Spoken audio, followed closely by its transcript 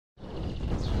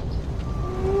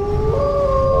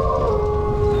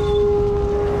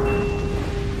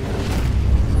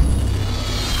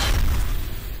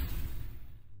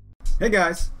Hey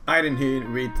guys, Aiden here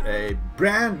with a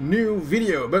brand new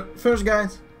video. But first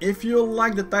guys, if you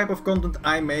like the type of content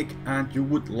I make and you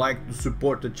would like to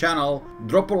support the channel,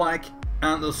 drop a like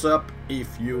and a sub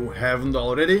if you haven't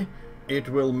already. It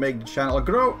will make the channel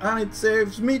grow and it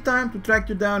saves me time to track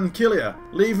you down and kill you,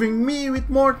 leaving me with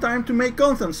more time to make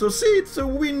content. So see, it's a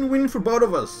win-win for both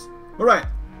of us. Alright,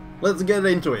 let's get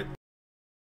into it.